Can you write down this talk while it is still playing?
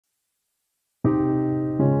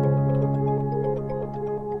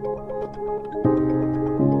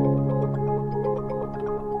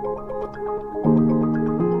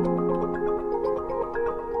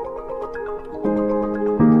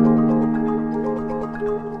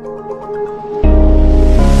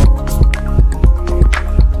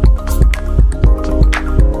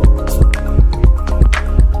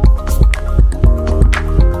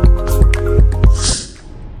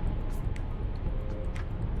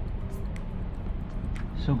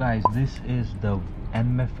So guys, this is the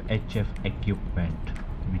MFHF equipment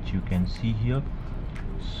which you can see here.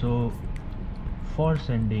 So for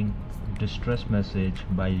sending distress message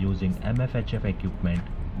by using MFHF equipment,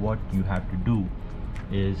 what you have to do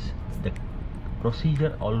is the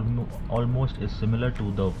procedure almost is similar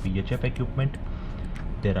to the VHF equipment.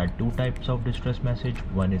 There are two types of distress message.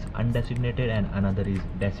 One is undesignated and another is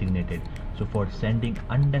designated. So for sending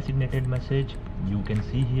undesignated message, you can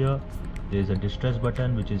see here there is a distress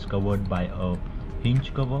button which is covered by a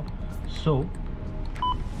hinge cover. So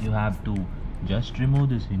you have to just remove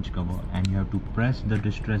this hinge cover and you have to press the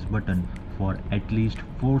distress button for at least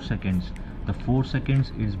 4 seconds. The 4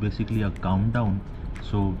 seconds is basically a countdown,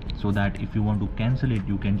 so that if you want to cancel it,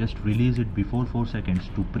 you can just release it before 4 seconds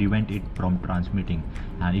to prevent it from transmitting.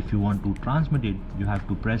 And if you want to transmit it, you have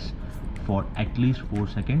to press for at least 4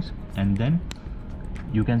 seconds. And then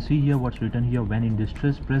you can see here what's written here: when in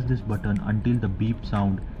distress, press this button until the beep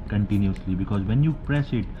sound continuously, because when you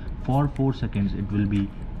press it for 4 seconds it will be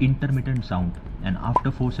intermittent sound, and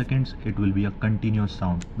after 4 seconds it will be a continuous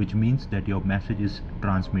sound, which means that your message is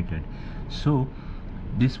transmitted. So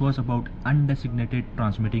this was about undesignated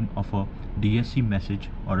transmitting of a DSC message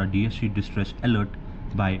or a DSC distress alert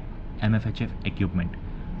by MFHF equipment.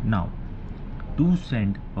 Now to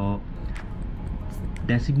send a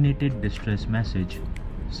designated distress message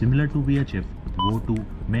similar to VHF, go to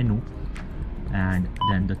menu and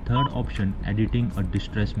then the third option, editing a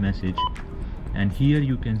distress message, and here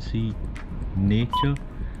you can see nature.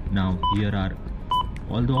 Now here are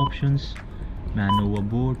all the options: man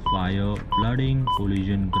overboard, fire, flooding,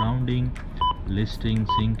 collision, grounding, listing,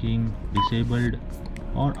 sinking, disabled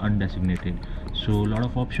or undesignated. So a lot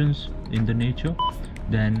of options in the nature.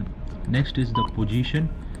 Then next is the position.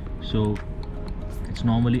 So it's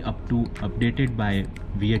normally updated by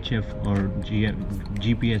VHF or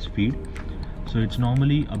GPS feed. So it's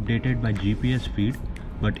normally updated by GPS feed,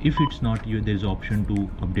 but if it's not, there's option to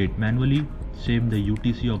update manually. Save the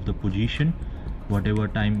UTC of the position, whatever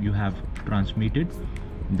time you have transmitted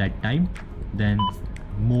that time. Then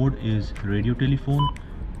mode is radio telephone,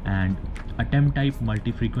 and attempt type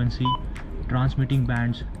multi-frequency, transmitting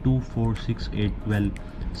bands 2, 4, 6, 8, 12,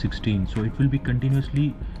 16. So it will be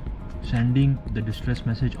continuously sending the distress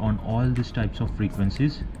message on all these types of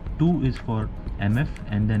frequencies. 2 is for MF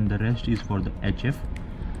and then the rest is for the HF.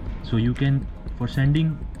 So you can, for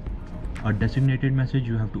sending a designated message,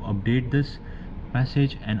 you have to update this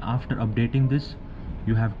message, and after updating this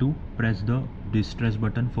you have to press the distress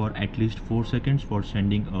button for at least 4 seconds for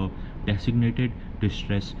sending a designated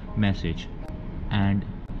distress message. And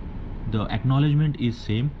the acknowledgement is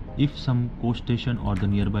same. If some coast station or the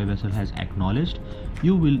nearby vessel has acknowledged,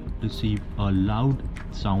 you will receive a loud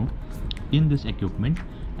sound in this equipment,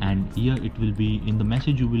 and here it will be in the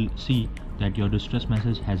message, you will see that your distress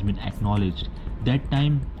message has been acknowledged. That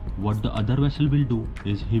time what the other vessel will do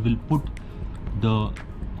is he will put the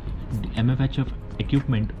MFHF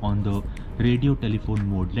equipment on the radio telephone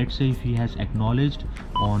mode. Let's say if he has acknowledged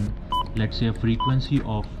on, let's say, a frequency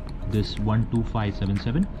of this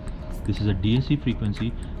 12577, this is a DSC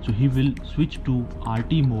frequency, so he will switch to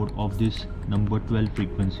RT mode of this number 12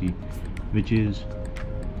 frequency, which is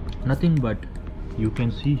nothing but, you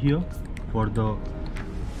can see here for the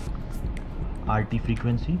RT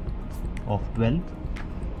frequency of 12,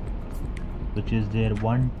 which is there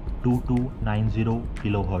 12290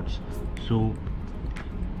 kilohertz. So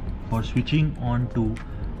for switching on to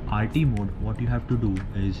RT mode, what you have to do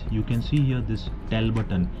is, you can see here this tell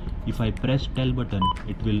button. If I press tell button,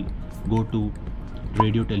 it will go to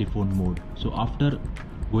radio telephone mode. So after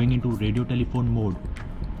going into radio telephone mode,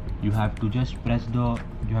 you have to just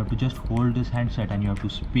hold this handset and you have to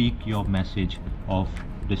speak your message of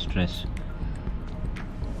distress.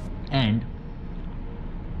 And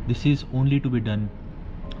this is only to be done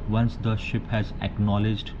once the ship has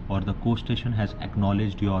acknowledged or the coast station has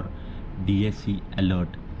acknowledged your DSC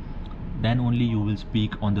alert. Then only you will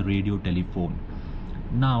speak on the radio telephone.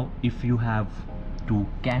 Now if you have to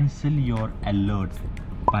cancel your alert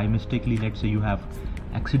by mistakenly, let's say you have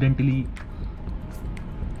accidentally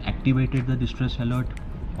activated the distress alert,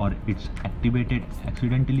 or it's activated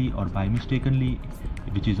accidentally or by mistakenly,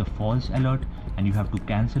 which is a false alert, and you have to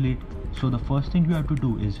cancel it. So the first thing you have to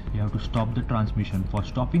do is you have to stop the transmission. For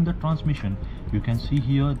stopping the transmission, you can see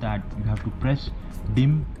here that you have to press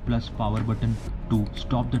dim plus power button to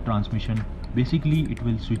stop the transmission. Basically it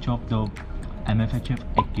will switch off the MFHF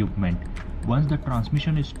equipment. Once the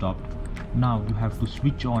transmission is stopped, now you have to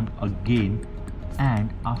switch on again,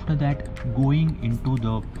 and after that going into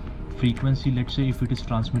the frequency, let's say if it is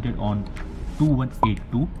transmitted on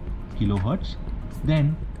 2182 kilohertz,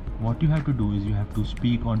 then what you have to do is you have to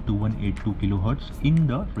speak on 2182 kilohertz in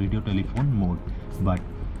the radio telephone mode. But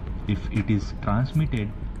if it is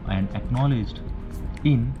transmitted and acknowledged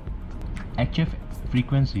in HF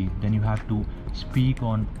frequency, then you have to speak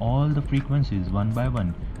on all the frequencies one by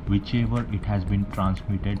one, whichever it has been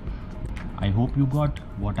transmitted. I hope you got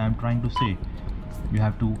what I am trying to say. You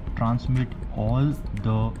have to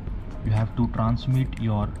transmit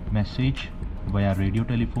your message via radio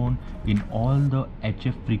telephone in all the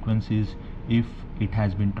HF frequencies if it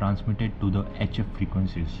has been transmitted to the HF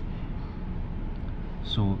frequencies.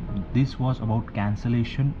 So this was about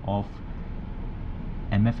cancellation of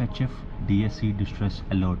MFHF DSC distress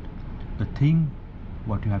alert. The thing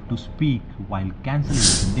what you have to speak while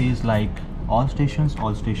cancellation is like all stations,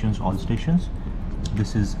 all stations, all stations.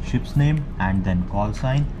 This is ship's name and then call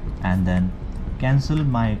sign, and then cancel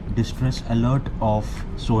my distress alert of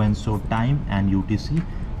so and so time and UTC.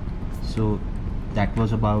 So that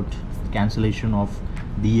was about cancellation of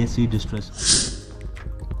DSC distress.